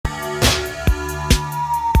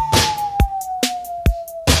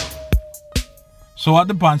So at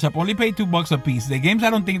the pawn shop, only paid $2 a piece. The games,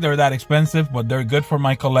 I don't think they're that expensive, but they're good for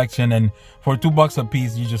my collection. And for $2 a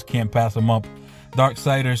piece, you just can't pass them up.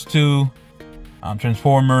 Darksiders 2,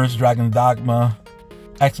 Transformers, Dragon's Dogma,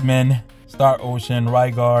 X-Men, Star Ocean,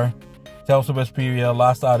 Rygar, Tales of Vesperia,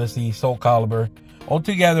 Lost Odyssey, Soul Calibur.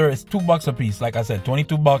 Altogether, it's $2 a piece. Like I said,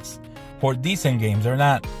 $22 for decent games. They're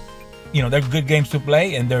not, you know, they're good games to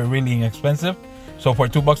play and they're really inexpensive. So for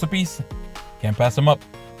 $2 a piece, can't pass them up.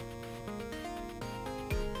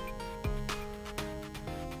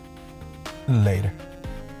 Later.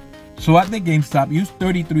 So at the GameStop, use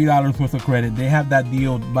 $33 worth of credit. They have that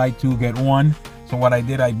deal, buy two get one. So what I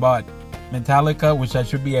did, I bought Metallica, which I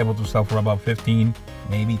should be able to sell for about 15,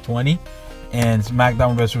 maybe 20, and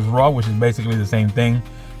SmackDown vs. Raw, which is basically the same thing.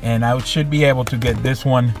 And I should be able to get this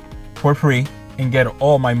one for free and get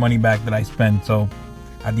all my money back that I spent. So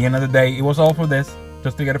at the end of the day, it was all for this,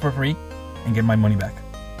 just to get it for free and get my money back.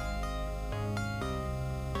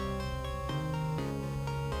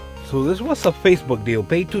 So this was a Facebook deal,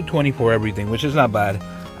 paid $220 for everything, which is not bad.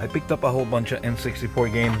 I picked up a whole bunch of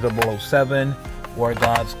N64 games, 007, War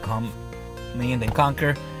Gods, Command and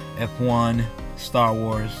Conquer, F1, Star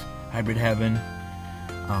Wars, Hybrid Heaven,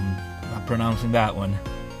 not pronouncing that one,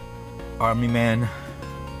 Army Man,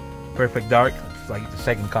 Perfect Dark, it's like the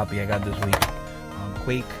second copy I got this week,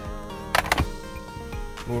 Quake,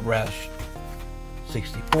 Road Rash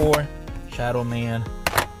 64, Shadow Man,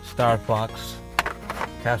 Star Fox,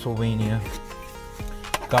 Castlevania,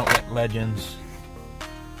 Gauntlet Legends,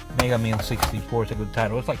 Mega Man 64 is a good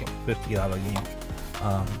title. It's like a $50 game.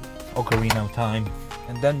 Ocarina of Time,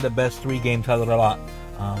 and then the best 3 games out of the lot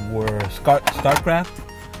were StarCraft.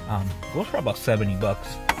 Goes for about $70.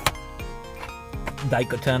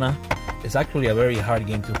 Daikatana is actually a very hard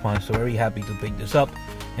game to find, so very happy to pick this up.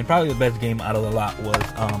 And probably the best game out of the lot was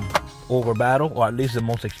Over Battle, or at least the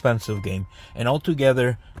most expensive game. And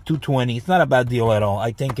altogether, $220. It's not a bad deal at all.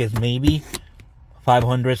 I think it's maybe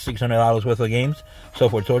 $500, $600 worth of games. So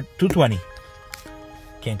for $220,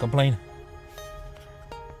 can't complain.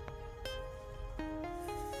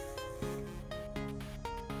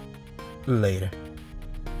 Later.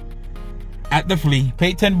 At the flea,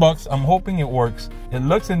 paid $10. I'm hoping it works. It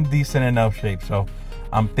looks in decent enough shape, so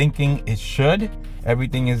I'm thinking it should.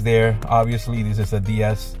 Everything is there. Obviously, this is a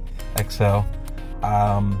DS XL.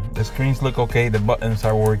 The screens look okay, the buttons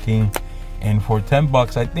are working, and for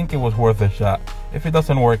 $10 I think it was worth a shot. If it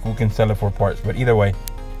doesn't work, we can sell it for parts, but either way,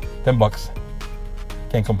 $10,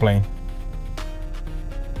 can't complain.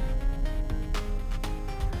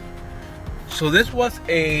 So this was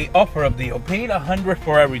a offer of deal, paid $100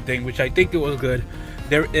 for everything, which I think it was good.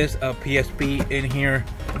 There is a PSP in here.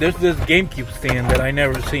 There's this GameCube stand that I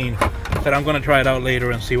never seen, that I'm gonna try it out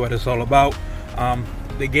later and see what it's all about.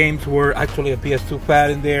 The games were actually a PS2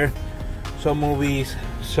 pad in there, some movies,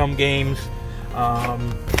 some games,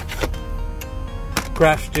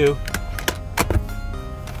 Crash 2,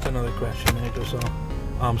 it's another Crash in there, so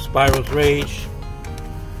Spyro's Rage,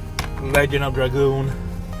 Legend of Dragoon,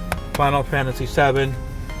 Final Fantasy 7,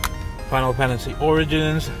 Final Fantasy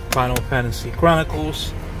Origins, Final Fantasy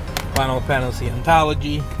Chronicles, Final Fantasy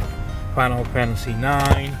Anthology, Final Fantasy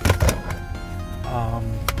 9,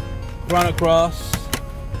 Chrono Cross.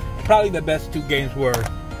 Probably the best 2 games were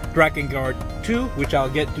Drakengard 2, which I'll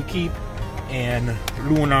get to keep, and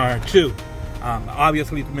Lunar 2.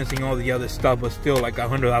 Obviously missing all the other stuff, but still like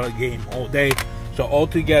 $100 game all day. So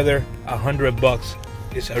altogether,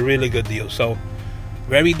 $100 is a really good deal. So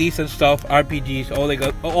very decent stuff, RPGs,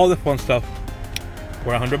 all the fun stuff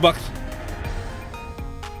for $100.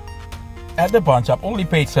 At the pawn shop, only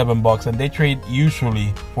paid $7, and they trade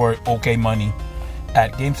usually for okay money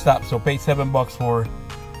at GameStop. So paid $7 for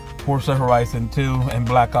Forza Horizon 2 and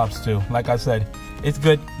Black Ops 2. Like I said, it's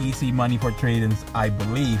good, easy money for trade-ins, I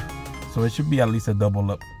believe. So it should be at least a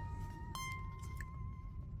double up.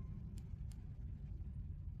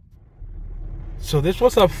 So this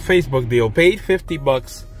was a Facebook deal. Paid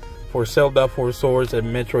 $50 for Zelda 4 Swords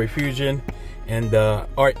and Metroid Fusion and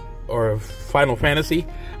Art or Final Fantasy.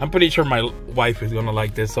 I'm pretty sure my wife is gonna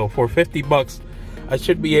like this. So for $50, I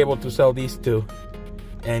should be able to sell these 2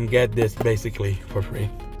 and get this basically for free.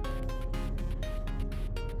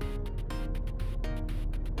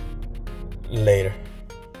 Later.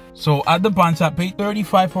 So at the pawn shop, paid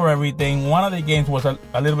 $35 for everything. One of the games was a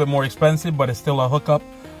little bit more expensive, but it's still a hookup.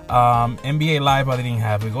 NBA Live I didn't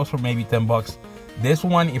have. It goes for maybe $10. This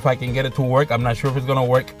one, if I can get it to work, I'm not sure if it's gonna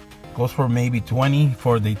work, goes for maybe $20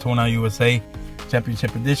 for Daytona USA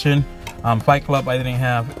Championship Edition. Fight Club I didn't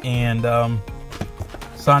have, and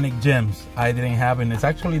Sonic Gems I didn't have, and it's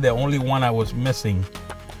actually the only one I was missing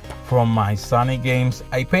from my Sonic games.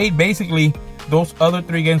 I paid basically those other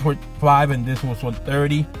 3 games were $5 and this was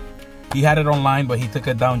 $130. He had it online, but he took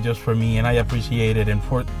it down just for me, and I appreciate it. And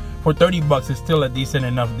for $30, it's still a decent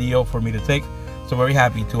enough deal for me to take. So very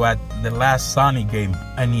happy to add the last Sonic game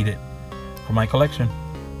I needed for my collection.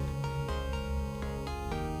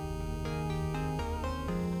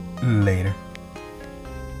 Later.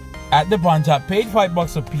 At the pawn shop, paid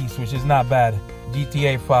 $5 a piece, which is not bad.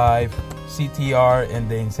 GTA 5, CTR, and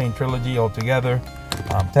the Insane Trilogy altogether.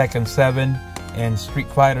 Tekken 7 and Street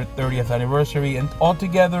Fighter 30th anniversary, and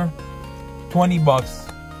altogether $20.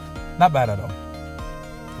 Not bad at all.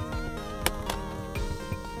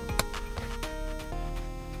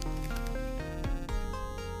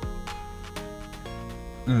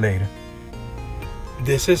 Later.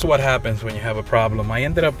 This is what happens when you have a problem. I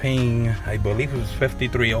ended up paying, I believe it was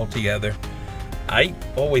 $53 altogether. I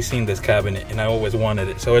always seen this cabinet and I always wanted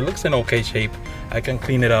it, so it looks in okay shape. I can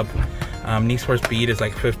clean it up. Need for Speed is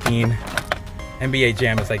like 15. NBA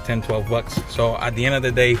Jam is like 10, $12. So at the end of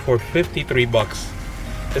the day, for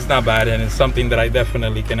 $53, it's not bad, and it's something that I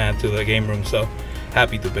definitely can add to the game room. So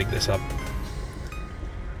happy to pick this up.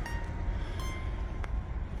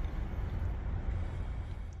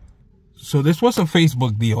 So this was a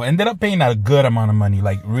Facebook deal. Ended up paying a good amount of money,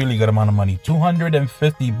 like really good amount of money.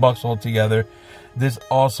 $250 altogether. This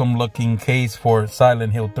awesome looking case for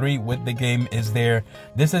Silent Hill 3 with the game is there.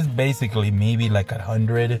 This is basically maybe like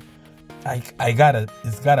 100.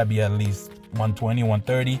 It's gotta be at least 120,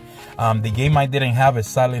 130. The game I didn't have is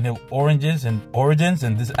Silent Hill Origins,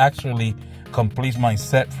 and this actually completes my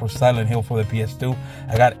set for Silent Hill for the PS2.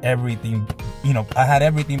 I got everything, you know, I had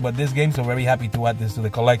everything but this game, so very happy to add this to the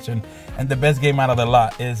collection. And the best game out of the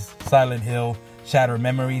lot is Silent Hill Shattered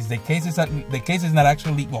Memories. The case is not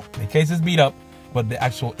actually, well, the case is beat up, but the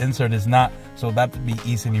actual insert is not, so that would be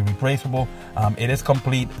easily replaceable. It is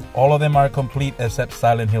complete. All of them are complete except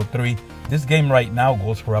Silent Hill 3. This game right now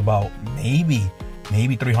goes for about maybe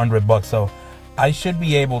 $300. So I should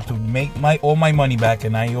be able to make all my money back,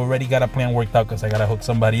 and I already got a plan worked out because I gotta hook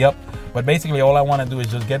somebody up. But basically all I want to do is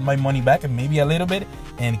just get my money back and maybe a little bit,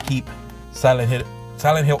 and keep Silent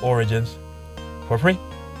Hill Origins for free.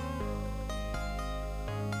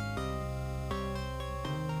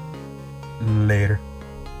 Later.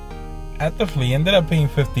 At the flea, ended up paying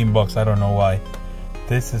 $15. I don't know why.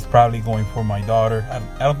 This is probably going for my daughter.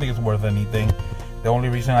 I don't think it's worth anything. The only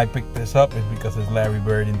reason I picked this up is because it's Larry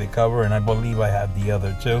Bird in the cover, and I believe I have the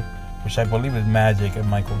other two, which I believe is Magic and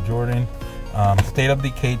Michael Jordan. State of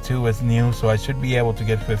Decay 2 is new, so I should be able to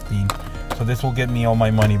get 15. So this will get me all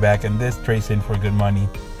my money back, and this trades in for good money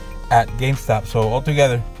at GameStop. So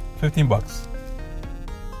altogether, $15.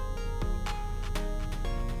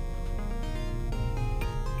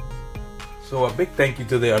 So a big thank you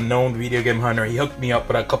to the unknown video game hunter. He hooked me up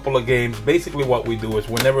with a couple of games. Basically what we do is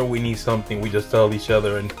whenever we need something, we just tell each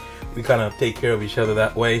other, and we kind of take care of each other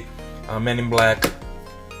that way. Men in Black.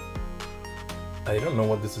 I don't know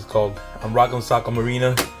what this is called. Rock'em Sock'em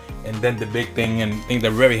Arena. And then the big thing, and thing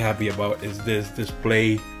they're very happy about, is this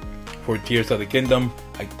display for Tears of the Kingdom.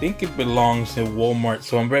 I think it belongs to Walmart,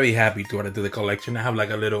 so I'm very happy to add it to the collection. I have like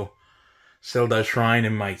a little Zelda shrine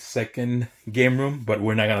in my second game room, but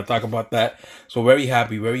we're not gonna talk about that. So very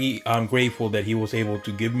happy, very grateful that he was able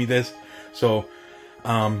to give me this. So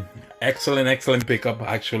excellent pickup.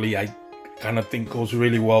 Actually, I kind of think goes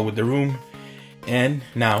really well with the room. And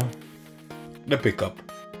now the pickup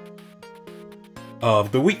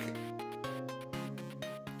of the week.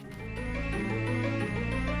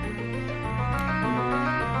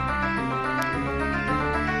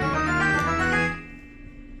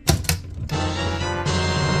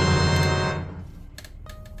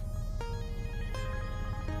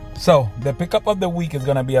 So the pickup of the week is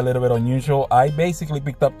gonna be a little bit unusual. I basically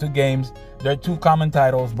picked up two games. They're two common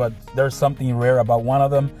titles, but there's something rare about one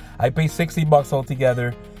of them. I paid $60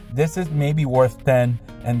 altogether. This is maybe worth 10,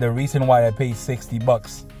 and the reason why I paid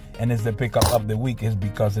 $60 and it's the pickup of the week is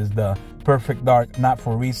because it's the Perfect Dark not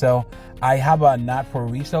for resale. I have a not for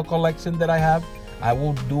resale collection that I have. I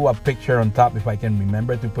will do a picture on top if I can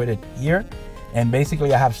remember to put it here. And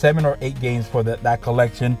basically I have 7 or 8 games for that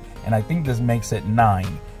collection, and I think this makes it 9.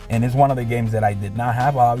 And it's one of the games that I did not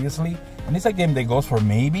have, obviously. And it's a game that goes for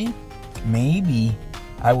maybe,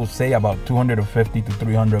 I would say about $250 to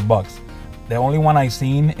 $300. The only one I've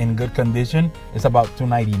seen in good condition is about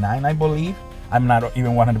 $299, I believe. I'm not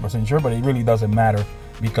even 100% sure, but it really doesn't matter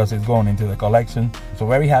because it's going into the collection. So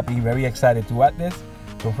very happy, very excited to add this.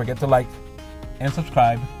 Don't forget to like and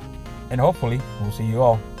subscribe. And hopefully, we'll see you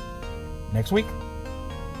all next week.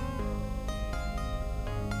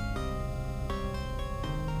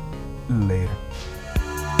 Later.